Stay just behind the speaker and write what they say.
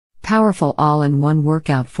Powerful all-in-one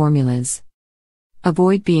workout formulas.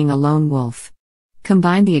 Avoid being a lone wolf.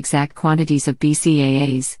 Combine the exact quantities of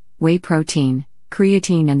BCAAs, whey protein,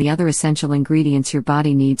 creatine and the other essential ingredients your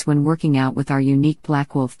body needs when working out with our unique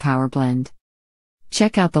Black Wolf Power Blend.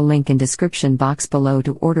 Check out the link in description box below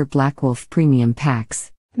to order Black Wolf Premium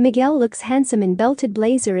Packs. Miguel looks handsome in belted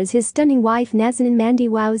blazer as his stunning wife Nazanin Mandi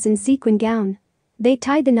wows in sequin gown. They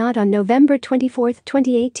tied the knot on November 24,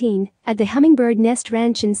 2018, at the Hummingbird Nest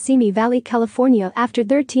Ranch in Simi Valley, California after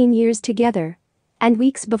 13 years together. And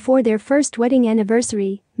weeks before their first wedding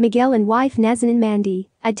anniversary, Miguel and wife Nazanin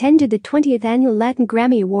Mandi attended the 20th Annual Latin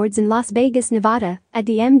Grammy Awards in Las Vegas, Nevada, at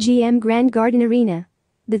the MGM Grand Garden Arena.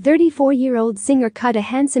 The 34-year-old singer cut a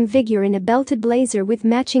handsome figure in a belted blazer with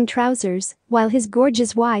matching trousers, while his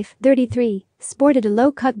gorgeous wife, 33, sported a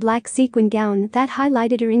low-cut black sequin gown that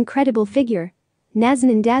highlighted her incredible figure.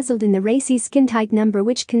 Nazanin dazzled in the racy skintight number,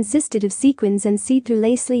 which consisted of sequins and see-through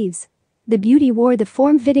lace sleeves. The beauty wore the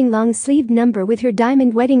form-fitting long-sleeved number with her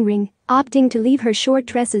diamond wedding ring, opting to leave her short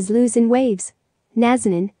tresses loose in waves.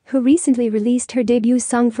 Nazanin, who recently released her debut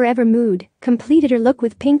song Forever Mood, completed her look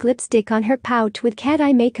with pink lipstick on her pout with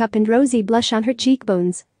cat-eye makeup and rosy blush on her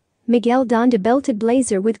cheekbones. Miguel donned a belted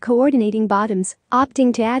blazer with coordinating bottoms,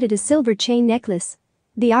 opting to add a silver chain necklace.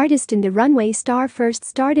 The artist and the runway star first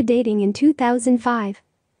started dating in 2005.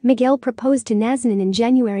 Miguel proposed to Nazanin in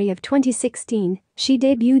January of 2016. She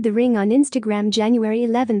debuted the ring on Instagram January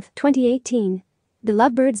 11, 2018. The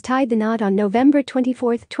lovebirds tied the knot on November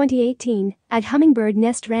 24, 2018, at Hummingbird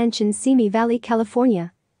Nest Ranch in Simi Valley,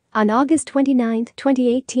 California. On August 29,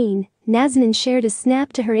 2018, Nazanin shared a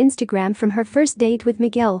snap to her Instagram from her first date with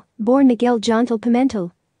Miguel, born Miguel Jontel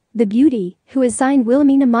Pimentel. The beauty, who is signed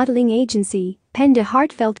Wilhelmina Modeling Agency, penned a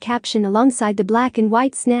heartfelt caption alongside the black and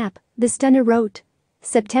white snap. The stunner wrote,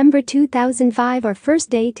 "September 2005, our first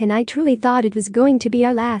date, and I truly thought it was going to be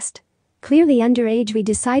our last. Clearly underage, we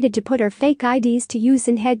decided to put our fake IDs to use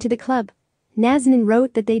and head to the club." Nazanin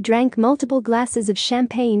wrote that they drank multiple glasses of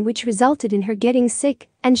champagne, which resulted in her getting sick,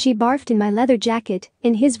 and she barfed in my leather jacket,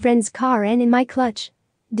 in his friend's car and in my clutch.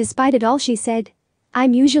 Despite it all, she said,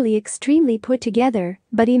 "I'm usually extremely put together,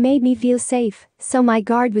 but he made me feel safe, so my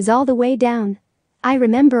guard was all the way down. I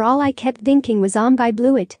remember all I kept thinking was I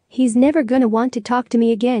blew it, he's never gonna want to talk to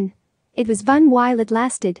me again. It was fun while it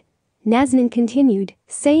lasted." Nazanin continued,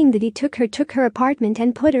 saying that he took her to her apartment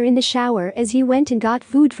and put her in the shower as he went and got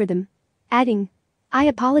food for them. Adding, "I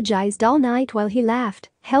apologized all night while he laughed,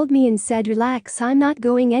 held me and said relax, I'm not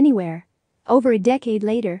going anywhere." Over a decade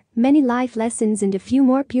later, many life lessons and a few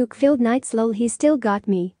more puke-filled nights, lol, he still got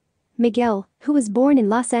me. Miguel, who was born in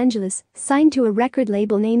Los Angeles, signed to a record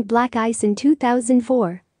label named Black Ice in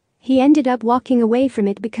 2004. He ended up walking away from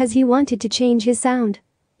it because he wanted to change his sound.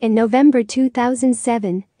 In November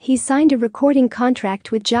 2007, he signed a recording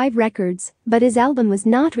contract with Jive Records, but his album was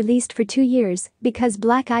not released for 2 years because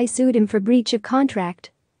Black Ice sued him for breach of contract.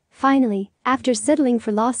 Finally, after settling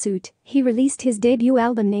for lawsuit, he released his debut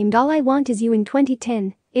album named All I Want Is You in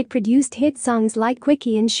 2010. It produced hit songs like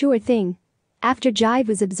Quickie and Sure Thing. After Jive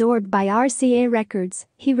was absorbed by RCA Records,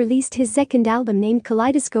 he released his second album named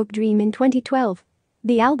Kaleidoscope Dream in 2012.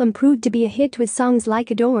 The album proved to be a hit with songs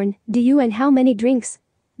like Adorn, Do You and How Many Drinks.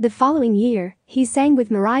 The following year, he sang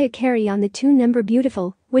with Mariah Carey on the tune number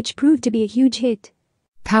Beautiful, which proved to be a huge hit.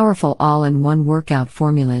 Powerful all-in-one workout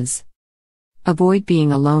formulas. Avoid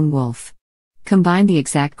being a lone wolf. Combine the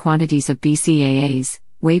exact quantities of BCAAs,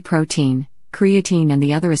 whey protein, creatine and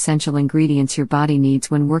the other essential ingredients your body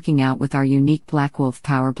needs when working out with our unique Black Wolf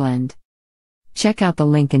Power Blend. Check out the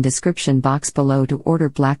link in description box below to order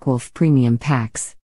Black Wolf Premium Packs.